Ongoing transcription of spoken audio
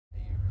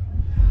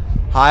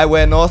Hi,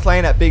 we're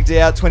Northlane at Big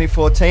Day Out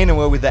 2014 and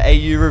we're with the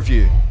AU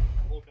review.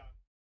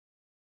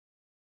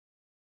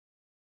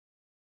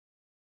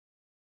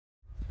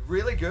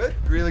 Really good,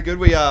 really good.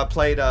 We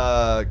played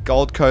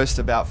Gold Coast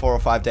about 4 or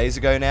 5 days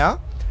ago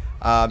now.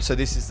 So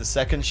this is the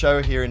second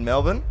show here in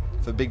Melbourne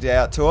for Big Day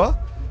Out Tour.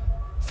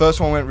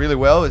 First one went really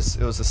well. It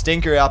was a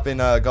stinker up in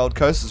Gold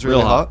Coast. It was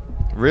really hot.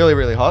 Really,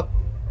 really hot.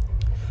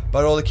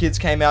 But all the kids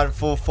came out in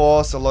full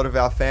force. A lot of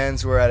our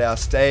fans were at our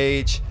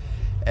stage.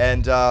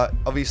 And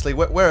obviously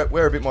we're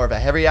a bit more of a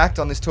heavy act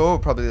on this tour. We're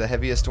probably the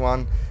heaviest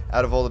one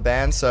out of all the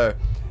bands. So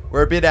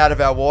we're a bit out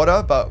of our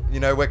water, but you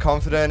know, we're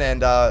confident,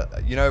 and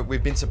you know,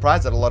 we've been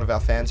surprised that a lot of our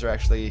fans are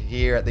actually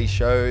here at these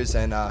shows,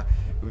 and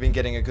we've been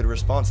getting a good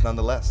response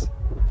nonetheless,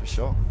 for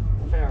sure.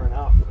 Fair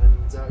enough.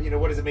 And you know,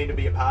 what does it mean to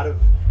be a part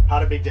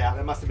of Big Day Out?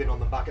 It must have been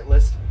on the bucket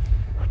list.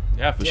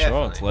 Yeah, for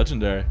sure. It's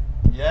legendary.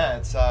 Yeah,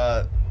 it's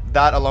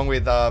that along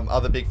with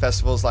other big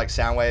festivals like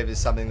Soundwave is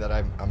something that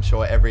I'm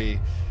sure every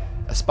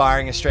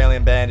aspiring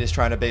Australian band is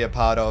trying to be a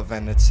part of,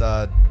 and it's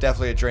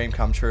definitely a dream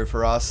come true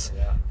for us.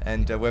 Yeah.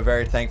 And we're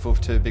very thankful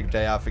to Big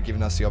Day Out for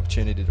giving us the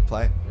opportunity to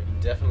play. We can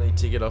definitely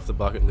tick it off the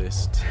bucket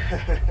list.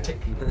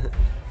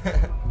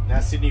 Now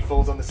Sydney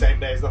falls on the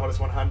same day as the Hottest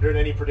 100.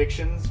 Any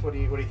predictions? What do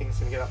you think is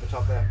going to get up the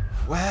top there?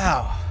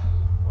 Wow.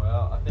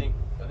 Well, I think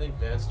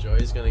Vance Joy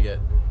is going to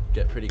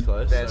get pretty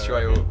close. Vance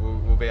Joy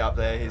will be up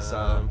there. He's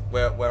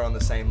we're on the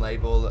same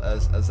label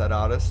as that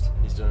artist.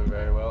 He's doing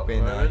very well.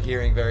 Been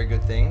hearing very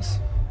good things.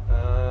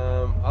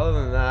 Other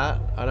than that,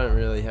 I don't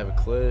really have a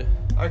clue.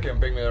 I reckon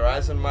Bring Me the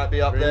Horizon might be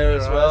up there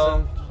as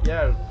well.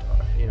 Yeah,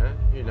 you know,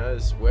 who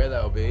knows where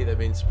they'll be. They've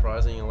been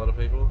surprising a lot of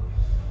people.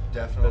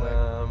 Definitely.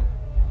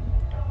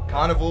 But,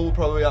 Carnival will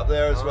probably up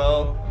there as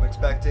well, I'm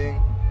expecting.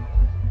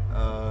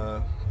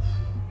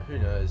 Who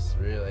knows,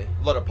 really.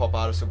 A lot of pop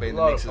artists will be in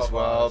the mix as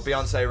well.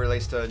 Beyonce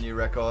released a new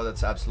record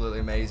that's absolutely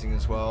amazing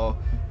as well.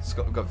 It's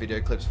got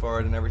video clips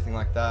for it and everything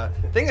like that.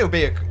 I think it'll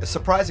be a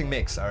surprising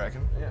mix, I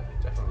reckon. Yeah,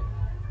 definitely.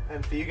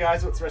 And for you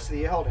guys, what's the rest of the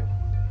year holding?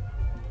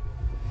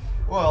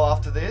 Well,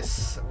 after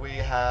this, we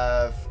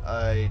have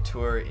a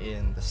tour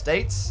in the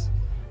States.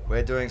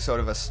 We're doing sort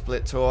of a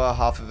split tour.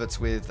 Half of it's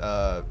with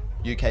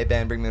UK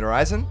band Bring Me the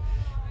Horizon.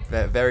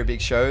 Very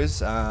big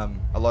shows. A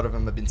lot of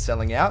them have been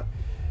selling out.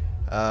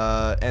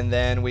 And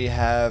then we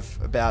have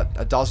about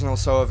a dozen or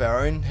so of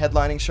our own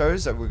headlining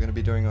shows that we're going to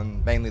be doing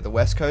on mainly the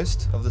west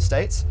coast of the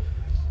States,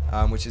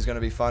 which is going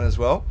to be fun as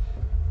well.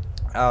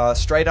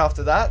 Straight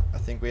after that, I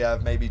think we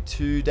have maybe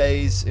 2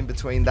 days in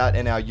between that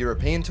and our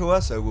European tour,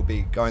 so we'll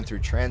be going through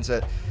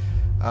transit,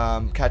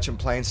 catching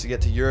planes to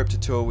get to Europe to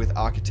tour with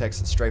Architects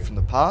and Straight from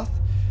the Path,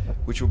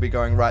 which will be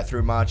going right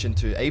through March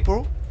into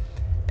April.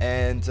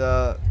 And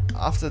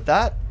after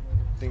that,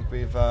 I think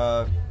we've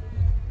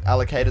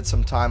allocated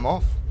some time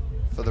off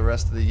for the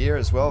rest of the year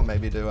as well,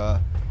 maybe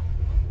to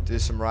do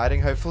some writing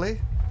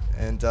hopefully,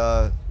 and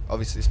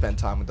obviously spend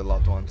time with the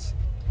loved ones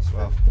as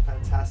well.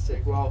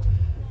 Fantastic. Well,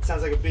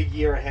 sounds like a big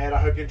year ahead.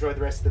 I hope you enjoy the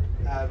rest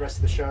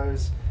of the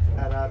shows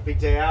at Big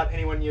Day Out.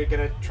 Anyone you're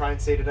going to try and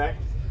see today?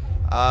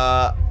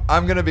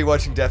 I'm going to be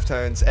watching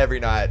Deftones every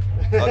night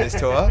on this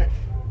tour,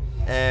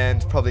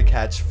 and probably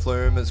catch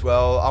Flume as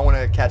well. I want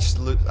to catch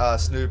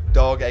Snoop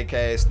Dogg,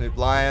 aka Snoop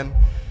Lion,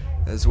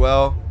 as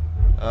well.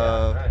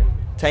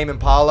 Tame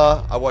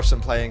Impala. I watched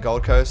them play in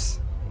Gold Coast.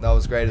 That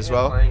was great as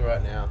well. Playing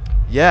right now.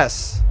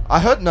 Yes,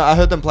 I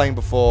heard them playing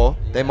before.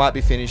 Yeah. They might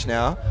be finished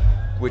now,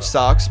 which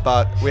sucks,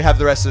 but we have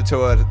the rest of the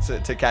tour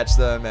to catch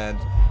them, and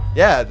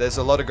yeah, there's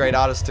a lot of great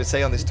artists to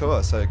see on this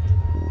tour, so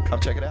come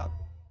check it out.